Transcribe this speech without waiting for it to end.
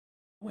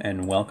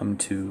And welcome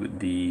to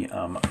the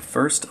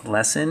first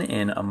lesson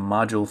in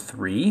Module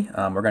 3.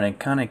 We're going to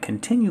kind of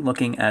continue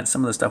looking at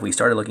some of the stuff we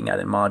started looking at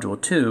in Module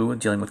 2,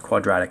 dealing with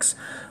quadratics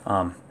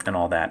and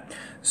all that.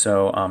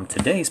 So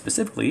today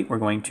specifically, we're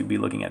going to be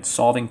looking at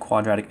solving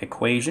quadratic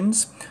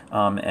equations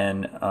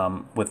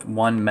with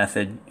one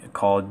method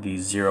called the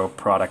zero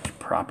product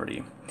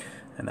property.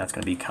 And that's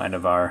going to be kind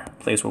of our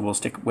place where we'll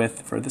stick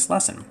with for this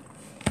lesson.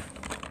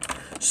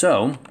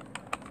 So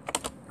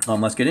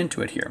let's get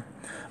into it here.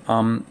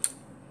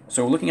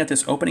 So looking at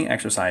this opening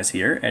exercise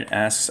here, it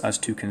asks us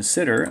to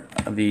consider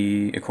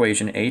the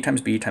equation a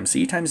times b times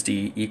c times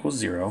d equals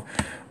 0.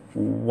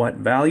 What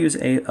values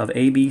of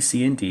a, b,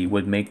 c, and d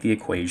would make the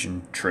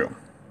equation true?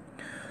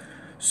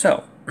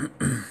 So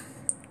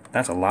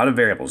that's a lot of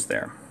variables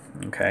there,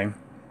 okay? And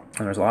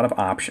there's a lot of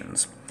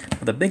options.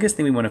 But the biggest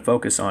thing we want to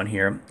focus on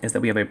here is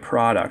that we have a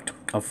product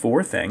of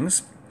four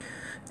things,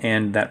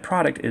 and that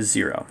product is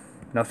 0.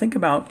 Now think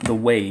about the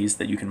ways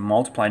that you can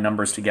multiply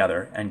numbers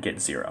together and get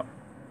 0.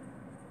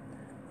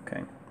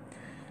 Okay,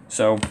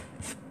 so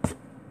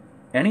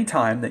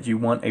anytime that you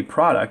want a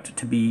product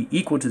to be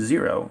equal to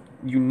 0,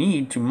 you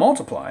need to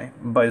multiply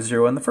by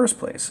 0 in the first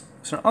place.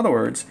 So in other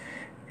words,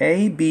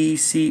 A, B,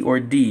 C, or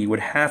D would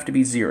have to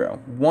be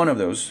 0. One of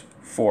those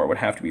four would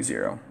have to be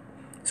 0.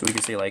 So we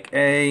could say like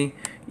A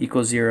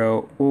equals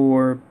 0,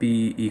 or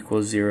B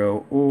equals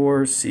 0,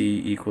 or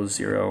C equals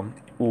 0,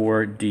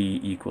 or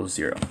D equals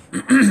 0.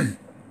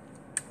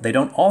 They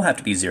don't all have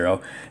to be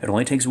 0. It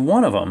only takes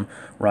one of them,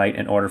 right,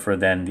 in order for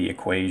then the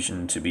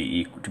equation to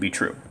be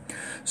true.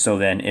 So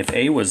then if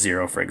A was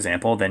 0, for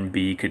example, then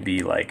B could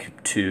be like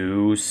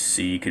 2,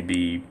 C could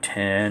be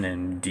 10,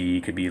 and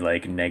D could be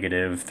like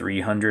negative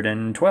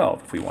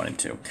 312 if we wanted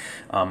to.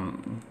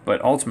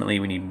 But ultimately,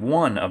 we need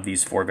one of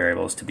these four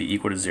variables to be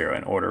equal to 0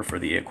 in order for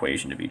the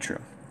equation to be true.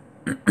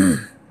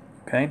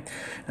 Okay,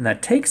 and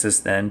that takes us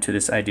then to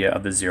this idea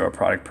of the zero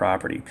product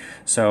property.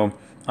 So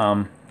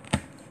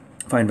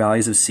find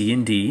values of C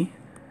and D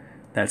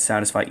that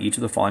satisfy each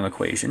of the following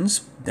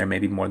equations. There may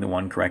be more than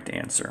one correct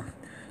answer.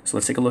 So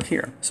let's take a look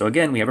here. So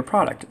again, we have a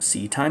product.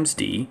 C times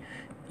D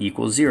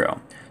equals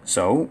 0.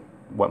 So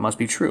what must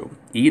be true?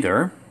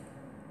 Either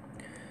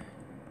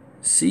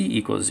C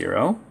equals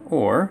 0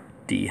 or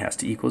D has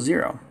to equal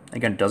 0.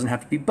 Again, it doesn't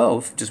have to be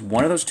both. Just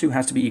one of those two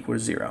has to be equal to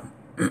 0.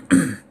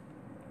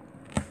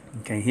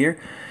 Okay, here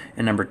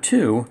in number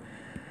 2,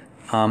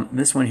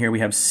 this one here we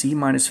have C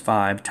minus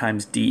 5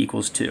 times D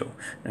equals 2.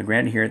 Now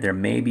granted here there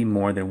may be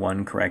more than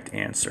one correct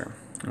answer.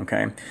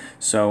 Okay,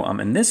 so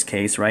in this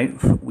case, right,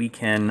 we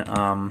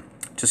can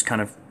just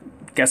kind of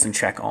guess and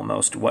check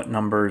almost what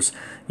numbers,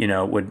 you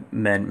know, would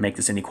then make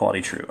this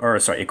inequality true, or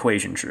sorry,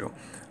 equation true.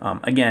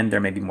 Again, there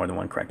may be more than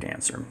one correct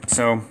answer.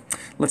 So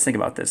let's think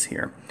about this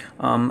here.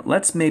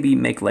 Let's maybe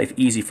make life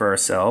easy for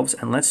ourselves,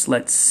 and let's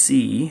let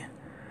C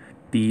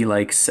be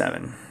like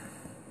 7.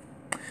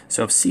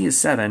 So if C is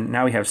 7,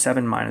 now we have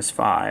 7 minus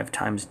 5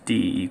 times D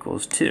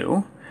equals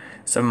 2.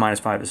 7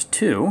 minus 5 is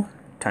 2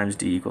 times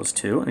D equals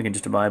 2. And we can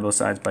just divide both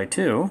sides by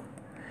 2,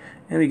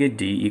 and we get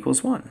D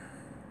equals 1.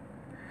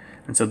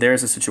 And so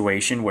there's a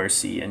situation where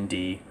C and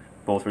D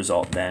both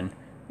result then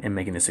in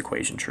making this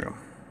equation true.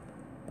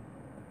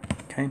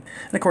 Okay,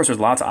 and of course there's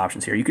lots of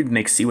options here. You could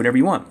make C whatever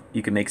you want.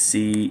 You could make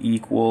C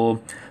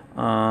equal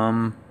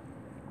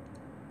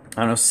I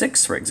don't know,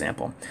 6, for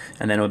example.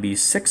 And then it would be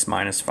 6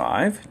 minus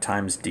 5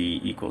 times D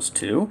equals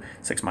 2.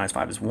 6 minus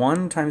 5 is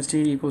 1 times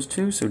D equals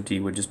 2, so D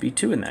would just be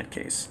 2 in that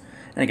case.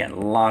 And again,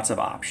 lots of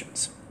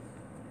options.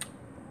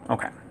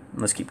 Okay,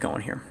 let's keep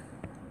going here.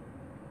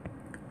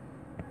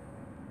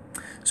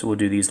 So we'll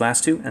do these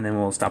last two, and then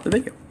we'll stop the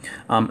video.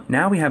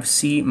 Now we have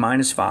C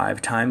minus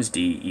 5 times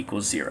D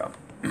equals 0.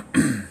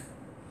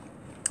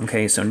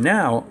 Okay, so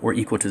now we're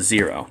equal to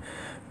 0,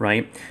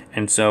 right?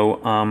 And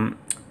so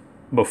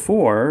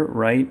before,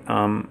 right,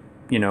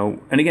 you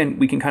know, and again,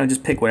 we can kind of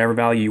just pick whatever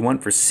value you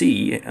want for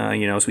C,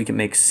 you know, so we can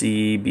make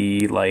C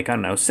be like, I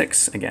don't know,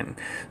 6 again.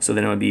 So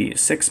then it would be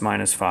 6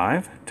 minus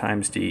 5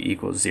 times D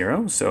equals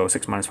 0. So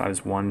 6 minus 5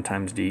 is 1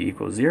 times D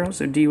equals 0.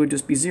 So D would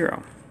just be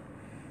 0.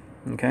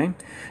 Okay,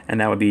 and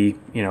that would be,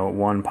 you know,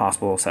 one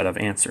possible set of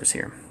answers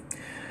here.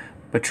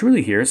 But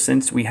truly here,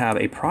 since we have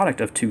a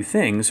product of two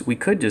things, we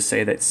could just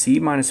say that C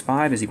minus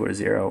 5 is equal to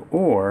 0,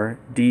 or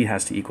D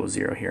has to equal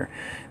 0 here.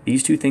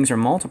 These two things are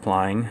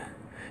multiplying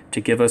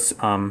to give us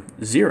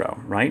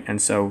 0, right?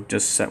 And so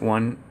just set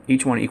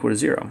each one equal to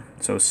 0.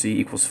 So C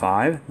equals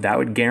 5, that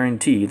would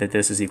guarantee that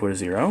this is equal to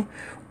 0,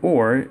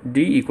 or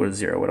D equal to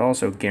 0 would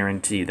also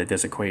guarantee that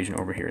this equation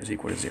over here is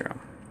equal to 0.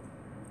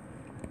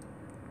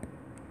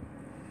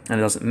 And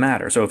it doesn't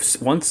matter. So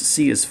if once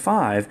C is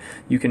 5,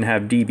 you can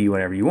have D be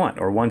whatever you want.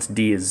 Or once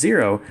D is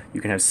 0,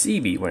 you can have C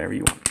be whatever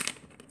you want.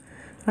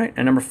 All right,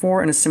 and number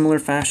 4, in a similar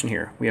fashion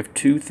here. We have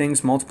two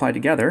things multiplied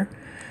together.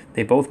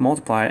 They both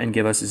multiply and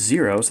give us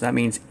 0. So that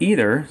means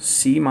either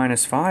C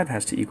minus 5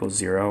 has to equal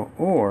 0,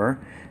 or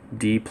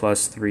D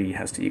plus 3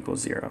 has to equal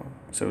 0.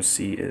 So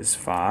C is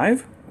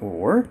 5,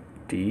 or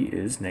D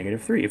is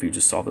negative 3, if you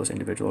just solve those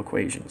individual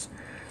equations.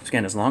 So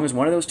again, as long as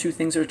one of those two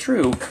things are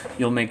true,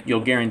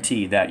 you'll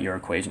guarantee that your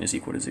equation is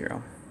equal to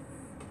 0.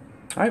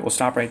 All right, we'll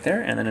stop right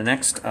there, and then the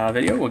next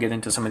video we'll get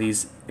into some of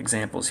these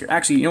examples here.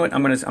 Actually, you know what?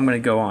 I'm gonna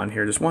go on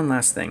here. Just one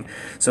last thing.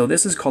 So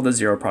this is called the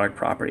zero product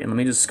property, and let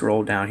me just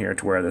scroll down here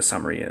to where the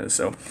summary is.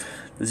 So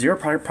the zero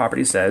product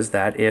property says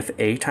that if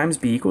a times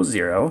b equals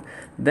 0,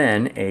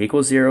 then a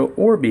equals 0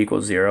 or b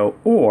equals 0,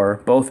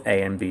 or both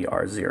a and b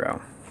are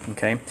 0.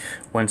 Okay.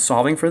 When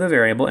solving for the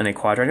variable in a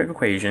quadratic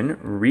equation,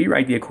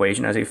 rewrite the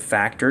equation as a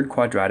factored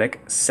quadratic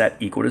set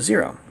equal to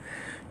 0.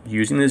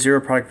 Using the zero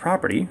product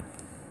property,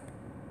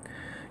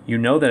 you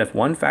know that if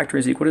one factor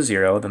is equal to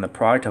 0, then the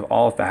product of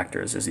all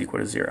factors is equal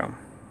to 0.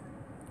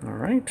 All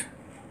right.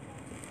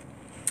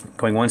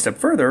 Going one step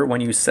further,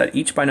 when you set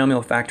each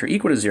binomial factor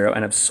equal to 0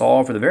 and have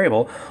solved for the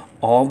variable,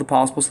 all of the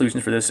possible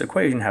solutions for this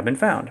equation have been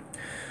found.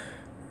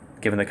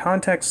 Given the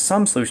context,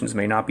 some solutions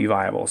may not be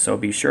viable, so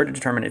be sure to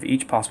determine if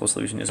each possible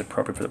solution is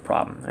appropriate for the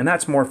problem. And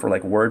that's more for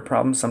like word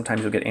problems.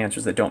 Sometimes you'll get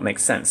answers that don't make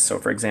sense. So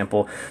for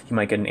example, you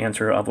might get an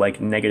answer of like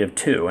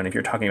 -2, and if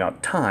you're talking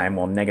about time,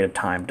 well, negative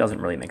time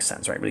doesn't really make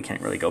sense, right? We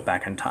can't really go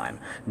back in time.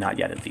 Not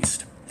yet, at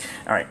least.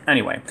 All right,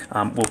 anyway,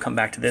 we'll come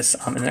back to this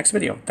in the next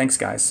video. Thanks,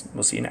 guys.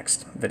 We'll see you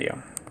next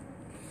video.